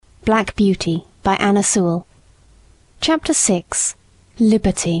Black Beauty by Anna Sewell. Chapter 6.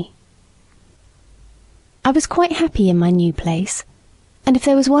 Liberty. I was quite happy in my new place, and if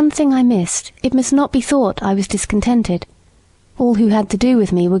there was one thing I missed, it must not be thought I was discontented. All who had to do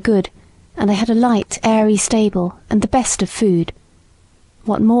with me were good, and I had a light, airy stable, and the best of food.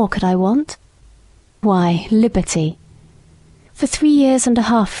 What more could I want? Why, liberty. For 3 years and a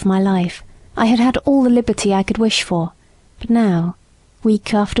half of my life, I had had all the liberty I could wish for, but now,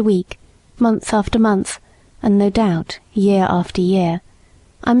 week after week, month after month, and no doubt year after year,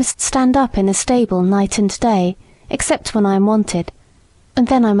 I must stand up in a stable night and day, except when I am wanted, and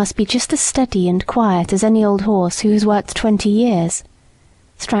then I must be just as steady and quiet as any old horse who has worked 20 years.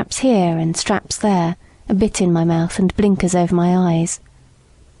 Straps here and straps there, a bit in my mouth and blinkers over my eyes.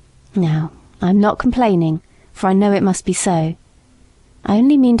 Now, I am not complaining, for I know it must be so. I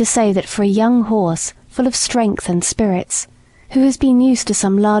only mean to say that for a young horse, full of strength and spirits, who has been used to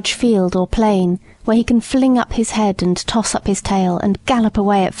some large field or plain, where he can fling up his head and toss up his tail and gallop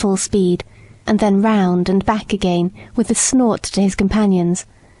away at full speed, and then round and back again with a snort to his companions,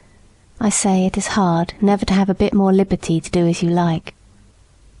 I say it is hard never to have a bit more liberty to do as you like.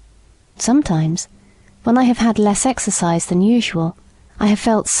 Sometimes, when I have had less exercise than usual, I have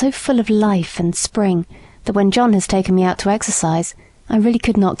felt so full of life and spring that when John has taken me out to exercise, I really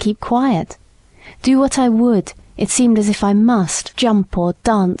could not keep quiet. Do what I would, it seemed as if I must jump or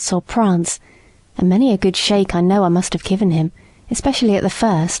dance or prance, and many a good shake I know I must have given him, especially at the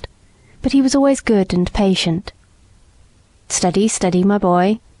first, but he was always good and patient. "Steady, steady, my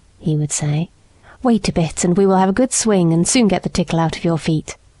boy," he would say. "Wait a bit, and we will have a good swing and soon get the tickle out of your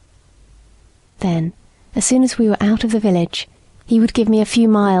feet." Then, as soon as we were out of the village, he would give me a few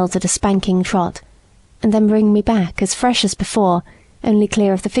miles at a spanking trot, and then bring me back as fresh as before, only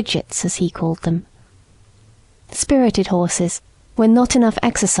clear of the fidgets, as he called them. Spirited horses, when not enough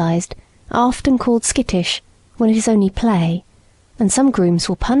exercised, are often called skittish, when it is only play, and some grooms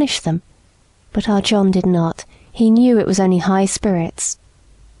will punish them, but our John did not. He knew it was only high spirits.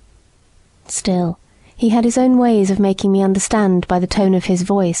 Still, he had his own ways of making me understand by the tone of his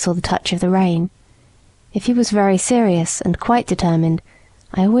voice or the touch of the rein. If he was very serious and quite determined,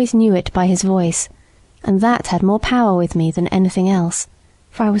 I always knew it by his voice, and that had more power with me than anything else,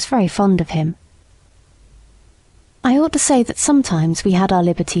 for I was very fond of him. I ought to say that sometimes we had our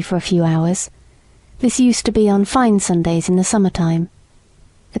liberty for a few hours. This used to be on fine Sundays in the summer-time.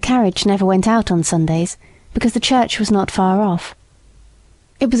 The carriage never went out on Sundays, because the church was not far off.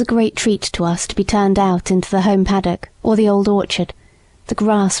 It was a great treat to us to be turned out into the home paddock or the old orchard. The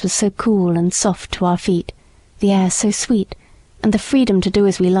grass was so cool and soft to our feet, the air so sweet, and the freedom to do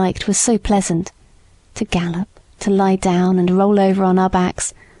as we liked was so pleasant. To gallop, to lie down and roll over on our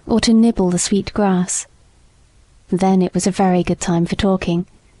backs, or to nibble the sweet grass. Then it was a very good time for talking,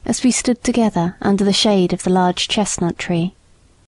 as we stood together under the shade of the large chestnut tree.